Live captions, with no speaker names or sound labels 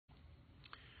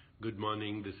Good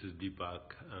morning. This is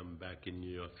Deepak. I'm back in New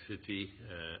York City,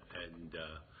 and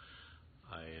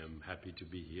I am happy to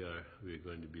be here. We're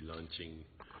going to be launching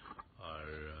our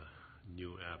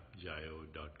new app,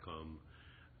 Jayo.com,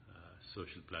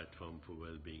 social platform for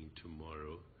well-being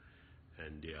tomorrow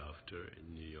and day after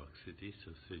in New York City.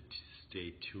 So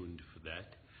stay tuned for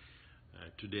that.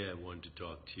 Today I want to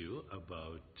talk to you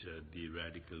about the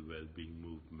Radical Wellbeing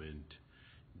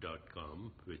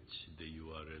Movement.com, which the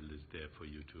URL is there for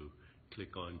you to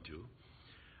click onto.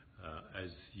 As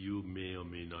you may or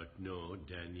may not know,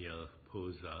 Danielle,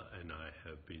 Posa, and I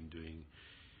have been doing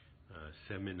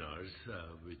seminars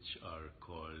which are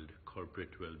called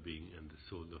Corporate Wellbeing and the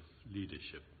Soul of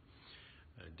Leadership.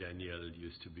 Danielle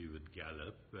used to be with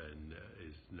Gallup and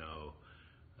is now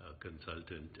a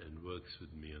consultant and works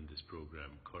with me on this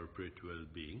program, Corporate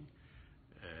Wellbeing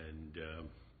and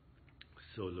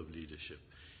Soul of Leadership.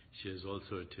 She has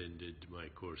also attended my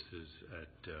courses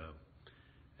at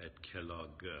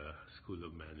Kellogg School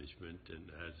of Management and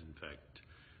has in fact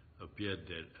appeared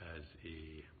there as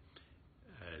a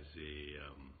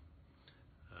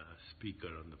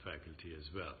speaker on the faculty as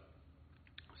well.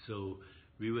 So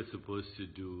we were supposed to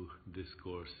do this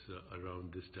course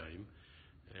around this time,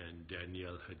 and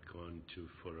Danielle had gone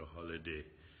for a holiday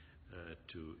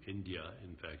to India.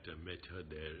 In fact, I met her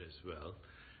there as well.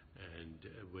 And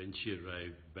when she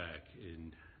arrived back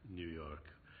in New York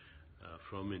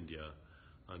from India,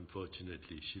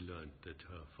 unfortunately, she learned that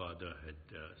her father had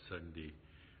suddenly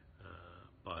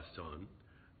passed on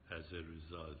as a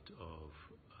result of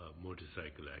a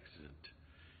motorcycle accident.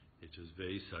 It was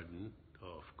very sudden,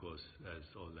 of course, as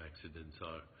all accidents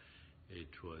are.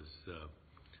 It was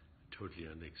totally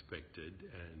unexpected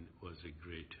and was a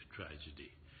great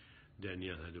tragedy.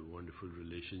 Danielle had a wonderful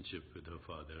relationship with her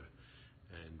father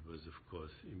and was, of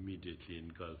course, immediately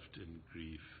engulfed in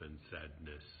grief and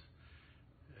sadness,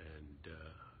 and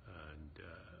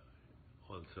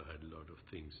also had a lot of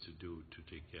things to do to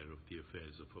take care of the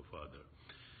affairs of her father.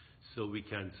 So we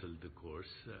canceled the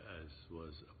course as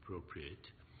was appropriate,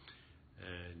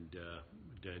 and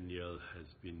Danielle has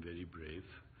been very brave,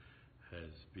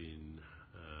 has been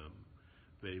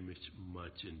very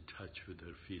much in touch with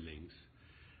her feelings,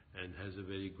 and has a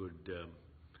very good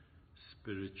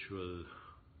spiritual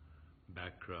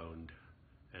background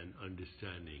and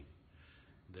understanding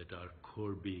that our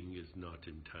core being is not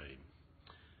in time,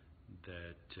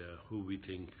 that who we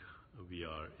think we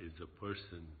are is a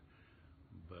person,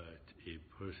 but a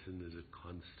person is a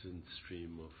constant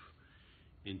stream of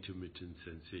intermittent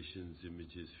sensations,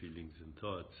 images, feelings, and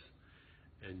thoughts,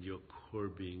 and your core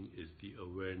being is the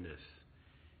awareness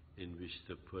in which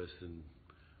the person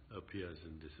appears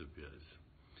and disappears.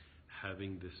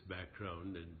 Having this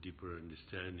background and deeper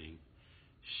understanding,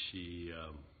 she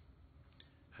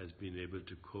has been able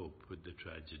to cope with the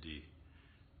tragedy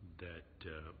that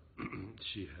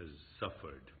she has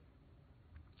suffered.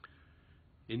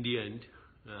 In the end,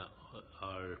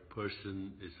 our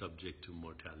person is subject to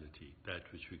mortality. That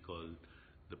which we call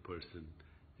the person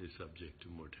is subject to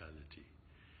mortality.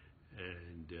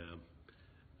 And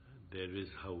there is,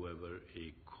 however,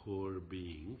 a core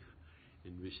being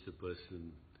in which the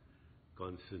person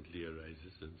constantly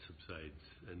arises and subsides.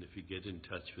 And if we get in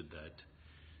touch with that,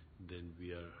 then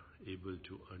we are able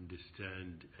to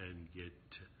understand and get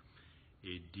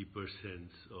a deeper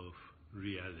sense of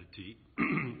reality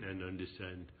and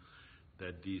understand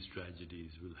that these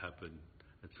tragedies will happen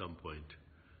at some point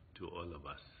to all of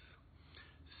us.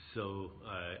 So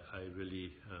I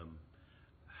really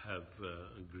have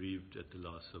grieved at the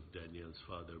loss of Danielle's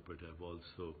father, but I've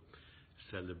also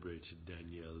celebrated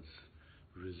Danielle's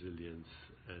resilience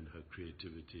and her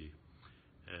creativity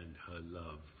and her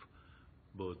love,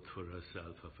 both for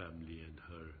herself, her family, and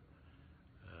her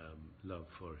love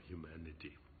for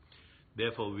humanity.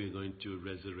 Therefore, we're going to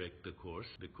resurrect the course.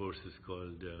 The course is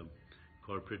called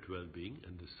Corporate Wellbeing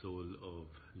and the Soul of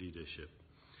Leadership.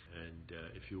 And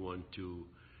if you want to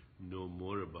know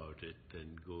more about it,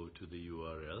 then go to the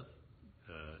URL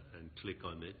and click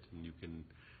on it, and you can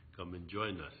come and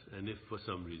join us. And if for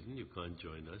some reason you can't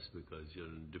join us because you're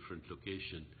in a different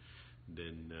location,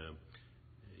 then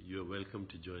you're welcome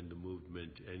to join the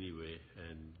movement anyway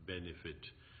and benefit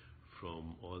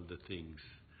from all the things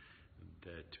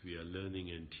that we are learning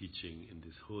and teaching in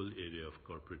this whole area of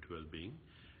corporate well-being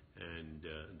and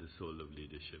the soul of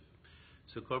leadership.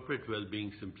 So corporate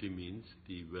well-being simply means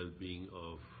the well-being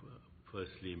of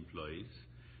firstly employees,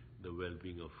 the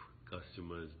well-being of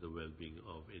customers, the well-being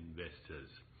of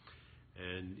investors.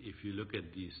 And if you look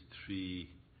at these three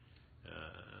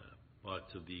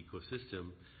parts of the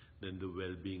ecosystem, then the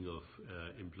well-being of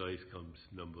employees comes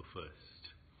number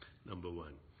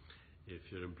one.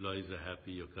 If your employees are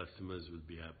happy, your customers will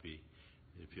be happy.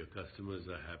 If your customers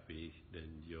are happy,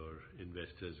 then your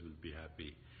investors will be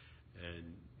happy,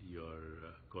 and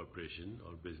your corporation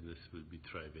or business will be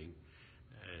thriving,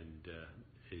 and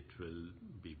it will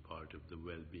be part of the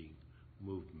well-being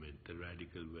movement, the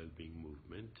radical well-being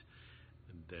movement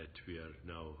that we are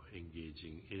now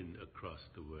engaging in across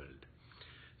the world.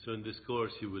 So in this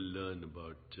course, you will learn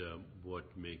about what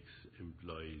makes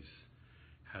employees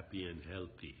happy and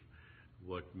healthy,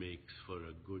 what makes for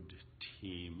a good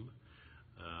team,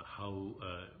 how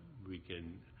we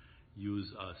can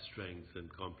use our strengths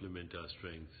and complement our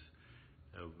strengths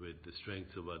with the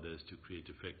strengths of others to create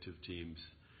effective teams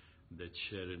that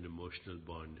share an emotional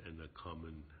bond and a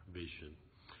common vision.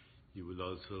 You will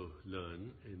also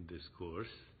learn in this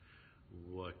course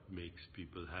what makes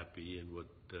people happy and what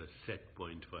the set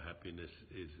point for happiness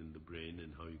is in the brain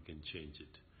and how you can change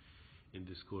it. In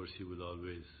this course, you will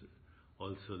always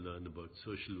also learn about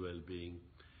social well-being,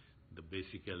 the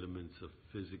basic elements of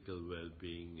physical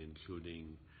well-being,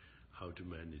 including how to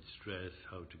manage stress,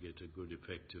 how to get a good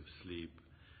effective sleep,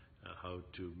 how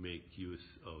to make use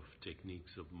of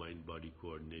techniques of mind-body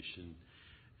coordination,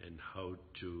 and how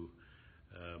to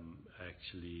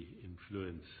actually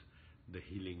influence the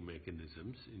healing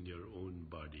mechanisms in your own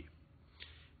body.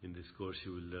 In this course,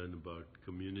 you will learn about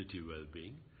community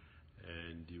well-being,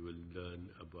 and you will learn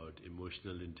about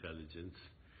emotional intelligence,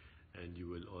 and you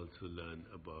will also learn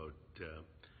about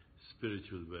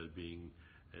spiritual well-being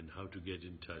and how to get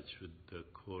in touch with the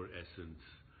core essence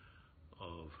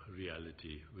of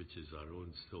reality, which is our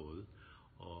own soul,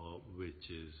 or which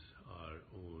is our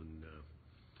own,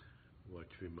 what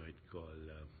we might call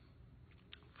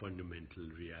fundamental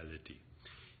reality.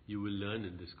 You will learn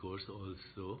in this course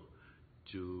also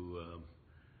to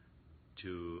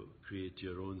create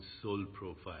your own soul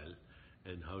profile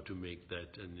and how to make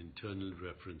that an internal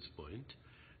reference point.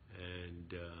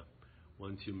 And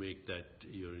once you make that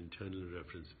your internal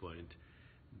reference point,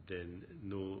 then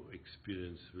no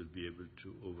experience will be able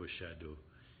to overshadow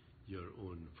your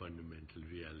own fundamental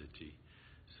reality,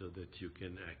 so that you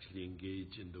can actually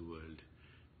engage in the world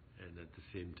and at the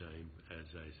same time, as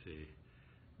I say,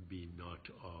 be not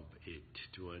of it,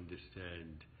 to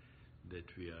understand that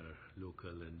we are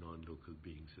local and non-local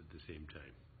beings at the same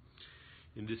time.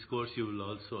 In this course, you will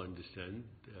also understand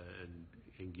and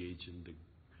engage in the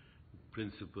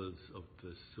principles of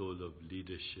the soul of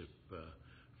leadership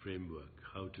framework,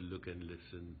 how to look and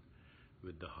listen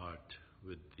with the heart,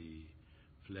 with the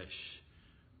flesh,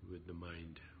 with the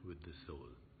mind, with the soul.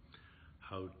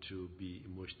 How to be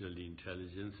emotionally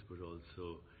intelligent but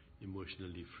also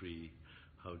emotionally free,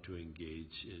 how to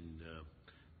engage in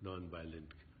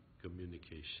nonviolent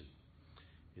communication.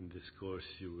 In this course,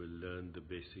 you will learn the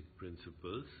basic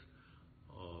principles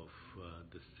of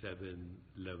the 7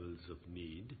 levels of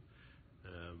need,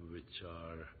 which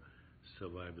are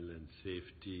survival and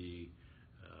safety,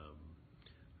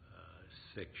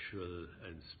 sexual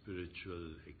and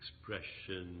spiritual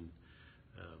expression,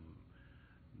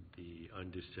 the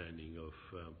understanding of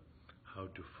how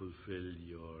to fulfill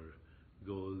your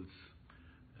goals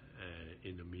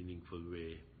in a meaningful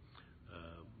way,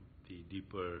 the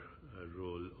deeper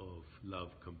role of love,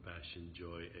 compassion,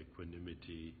 joy,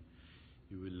 equanimity.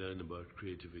 You will learn about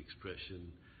creative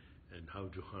expression and how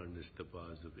to harness the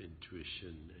powers of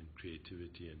intuition and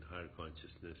creativity and higher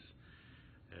consciousness.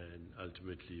 And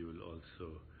ultimately, you will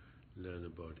also learn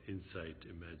about insight,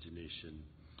 imagination,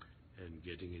 and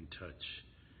getting in touch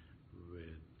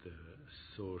with the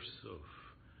source of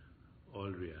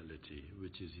all reality,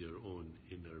 which is your own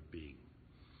inner being.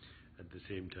 At the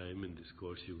same time, in this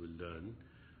course, you will learn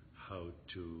how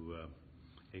to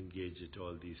engage at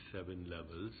all these 7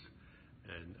 levels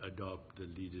and adopt the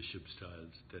leadership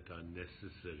styles that are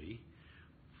necessary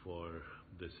for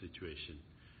the situation.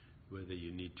 Whether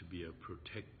you need to be a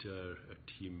protector, a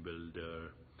team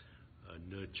builder, a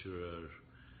nurturer,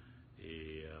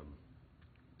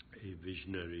 a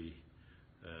visionary,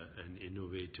 an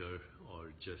innovator,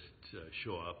 or just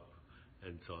show up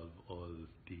and solve all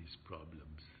these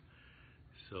problems.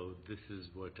 So this is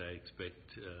what I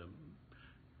expect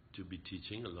to be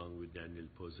teaching along with Danielle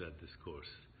Posa at this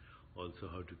course. Also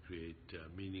how to create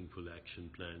meaningful action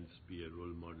plans, be a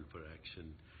role model for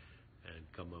action, and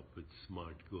come up with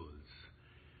smart goals.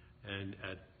 And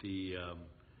at the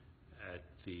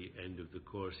end of the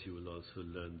course, you will also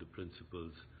learn the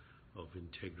principles of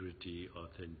integrity,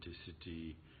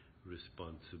 authenticity,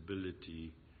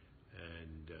 responsibility,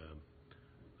 and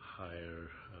higher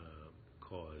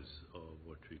cause, or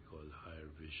what we call higher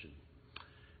vision.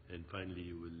 And finally,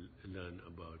 you will learn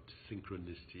about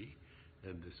synchronicity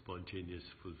and the spontaneous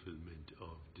fulfillment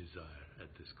of desire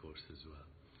at this course as well.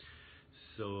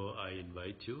 So I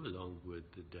invite you, along with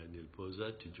Danielle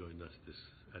Posa, to join us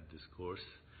at this course.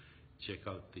 Check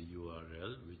out the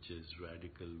URL, which is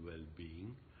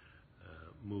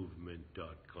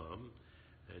radicalwellbeingmovement.com.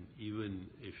 And even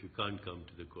if you can't come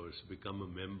to the course, become a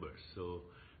member so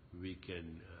we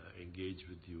can engage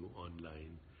with you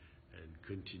online and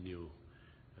continue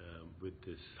with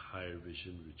this higher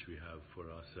vision which we have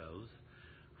for ourselves,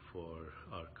 for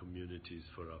our communities,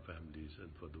 for our families,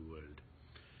 and for the world.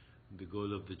 The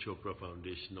goal of the Chopra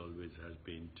Foundation always has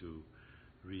been to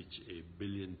reach 1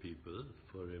 billion people,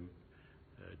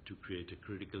 to create a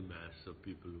critical mass of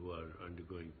people who are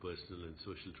undergoing personal and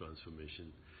social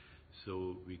transformation,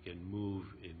 so we can move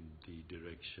in the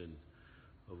direction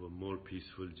of a more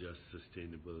peaceful, just,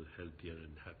 sustainable, healthier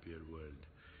and happier world.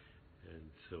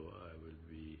 And so I will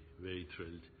be very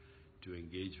thrilled to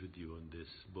engage with you on this,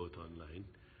 both online,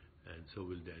 and so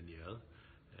will Danielle,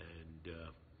 and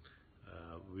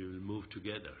we will move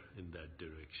together in that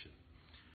direction.